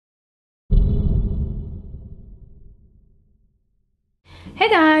Hey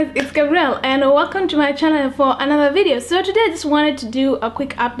guys, it's Gabrielle and welcome to my channel for another video. So today I just wanted to do a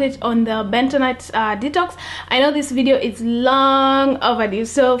quick update on the Bentonite detox. I know this video is long overdue,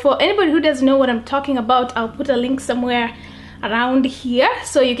 so for anybody who doesn't know what I'm talking about, I'll put a link somewhere around here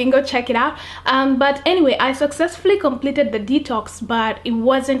so you can go check it out. But anyway, I successfully completed the detox, but it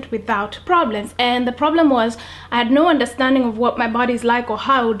wasn't without problems. And the problem was I had no understanding of what my body is like or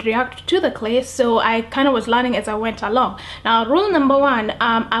how I would react to the clay, so I kind of was learning as I went along. Now, rule number one,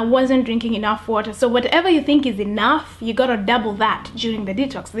 I wasn't drinking enough water. So whatever you think is enough, you gotta double that during the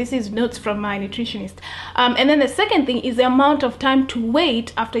detox. This is notes from my nutritionist. And then the second thing is the amount of time to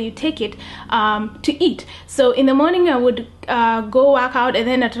wait after you take it to eat. So in the morning I would go work out, and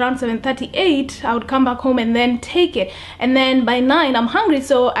then at around 7:38 I would come back home and then take it, and then by 9 I'm hungry,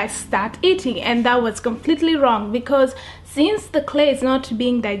 so I start eating. And that was completely wrong, because since the clay is not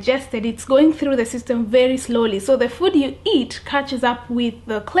being digested, it's going through the system very slowly, so the food you eat catches up with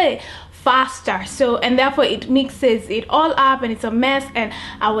the clay faster, so and therefore it mixes it all up and it's a mess, and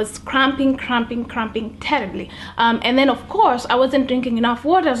I was cramping terribly. And then of course I wasn't drinking enough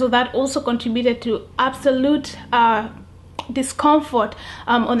water, so that also contributed to absolute discomfort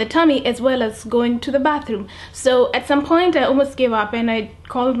on the tummy, as well as going to the bathroom. So at some point I almost gave up, and I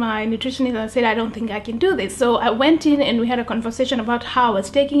called my nutritionist and said, I don't think I can do this. So I went in and we had a conversation about how I was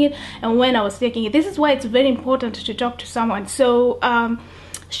taking it and when I was taking it. This is why it's very important to talk to someone. So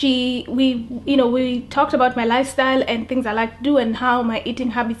we talked about my lifestyle and things I like to do and how my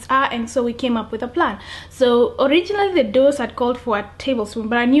eating habits are, and so we came up with a plan. So originally the dose had called for a tablespoon,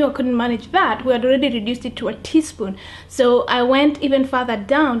 but I knew I couldn't manage that. We had already reduced it to a teaspoon, so I went even further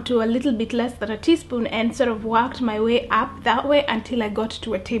down to a little bit less than a teaspoon and sort of worked my way up that way until I got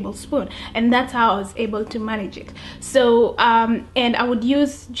to a tablespoon, and that's how I was able to manage it. So and I would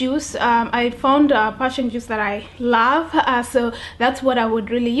use juice. I found passion juice that I love, so that's what I would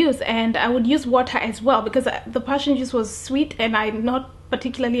really use. And I would use water as well, because the passion juice was sweet and I'm not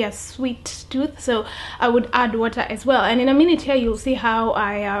particularly a sweet tooth, so I would add water as well. And in a minute here you'll see how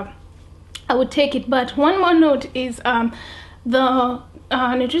I would take it. But one more note is the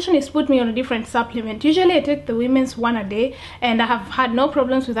nutritionist put me on a different supplement. Usually I take the women's one a day, and I have had no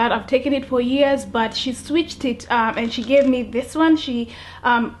problems with that. I've taken it for years, but she switched it and she gave me this one. She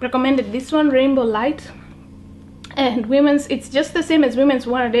recommended this one, Rainbow Light. And women's, it's just the same as women's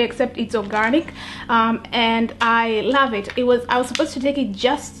one a day, except it's organic, and I love it. I was supposed to take it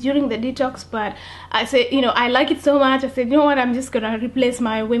just during the detox, but I said, I like it so much, I said, you know what, I'm just gonna replace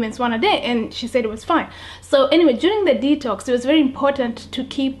my women's one a day, and she said it was fine. So anyway, during the detox it was very important to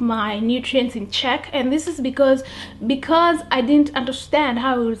keep my nutrients in check, and this is because I didn't understand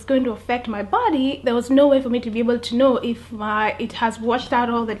how it was going to affect my body. There was no way for me to be able to know if it has washed out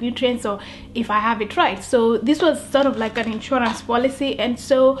all the nutrients or if I have it right. So this was sort of like an insurance policy, and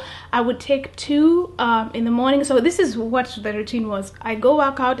so I would take 2 in the morning. So this is what the routine was. I go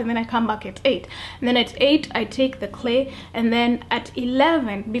work out and then I come back at 8, and then at 8 I take the clay, and then at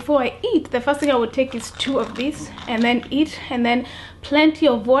 11 before I eat, the first thing I would take is 2 of these and then eat, and then plenty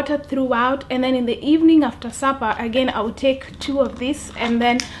of water throughout. And then in the evening after supper again I would take 2 of this and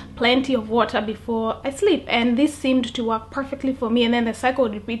then plenty of water before I sleep, and this seemed to work perfectly for me. And then the cycle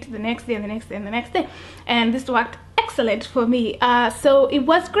would repeat the next day and the next day and the next day, and this worked excellent for me. So it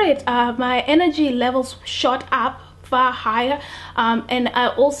was great. My energy levels shot up far higher, and I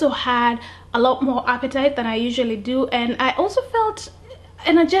also had a lot more appetite than I usually do, and I also felt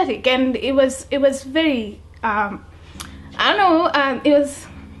energetic, and it was very I don't know, it was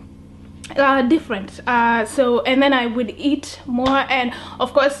different. So, and then I would eat more, and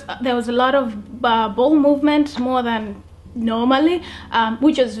of course there was a lot of bowel movement, more than normally,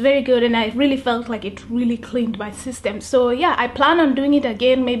 which was very good, and I really felt like it really cleaned my system. So yeah, I plan on doing it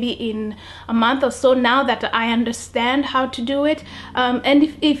again maybe in a month or so, now that I understand how to do it.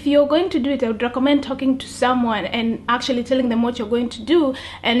 And if you're going to do it, I would recommend talking to someone and actually telling them what you're going to do,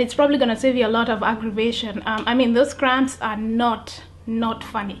 and it's probably going to save you a lot of aggravation. I mean, those cramps are not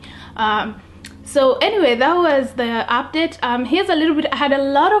funny. So anyway, that was the update. Here's a little bit. I had a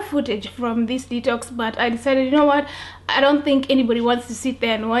lot of footage from this detox, but I decided, you know what, I don't think anybody wants to sit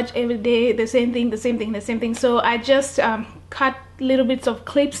there and watch every day the same thing. So I just cut little bits of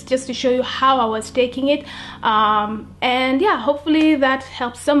clips just to show you how I was taking it, and yeah, hopefully that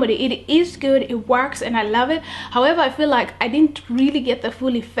helps somebody. It is good, it works, and I love it. However, I feel like I didn't really get the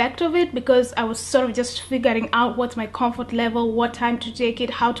full effect of it, because I was sort of just figuring out what's my comfort level, what time to take it,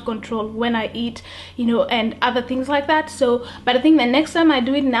 how to control when I eat, and other things like that. So but I think the next time I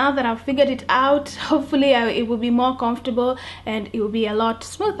do it, now that I've figured it out, hopefully it will be more comfortable and it will be a lot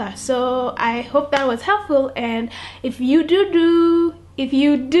smoother. So I hope that was helpful, and if you do if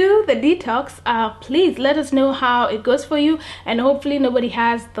you do the detox, please let us know how it goes for you, and hopefully nobody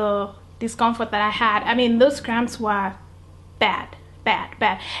has the discomfort that I had. I mean, those cramps were bad.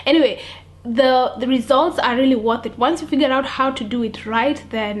 Anyway, the results are really worth it. Once you figure out how to do it right,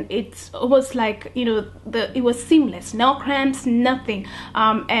 then it's almost like, you know, it was seamless, no cramps, nothing,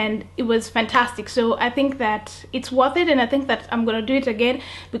 and it was fantastic. So I think that it's worth it, and I think that I'm gonna do it again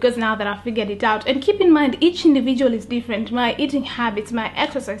because now that I've figured it out. And keep in mind, each individual is different. My eating habits, my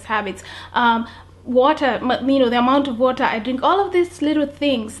exercise habits, water, you know, the amount of water I drink, all of these little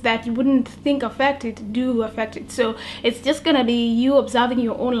things that you wouldn't think affect it do affect it. So it's just gonna be you observing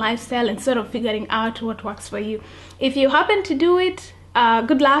your own lifestyle and sort of figuring out what works for you. If you happen to do it,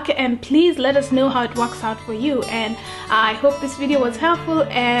 good luck, and please let us know how it works out for you. And I hope this video was helpful,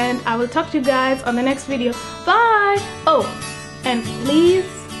 and I will talk to you guys on the next video. Bye. Oh, and please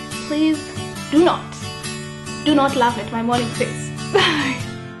do not laugh at my morning face. Bye.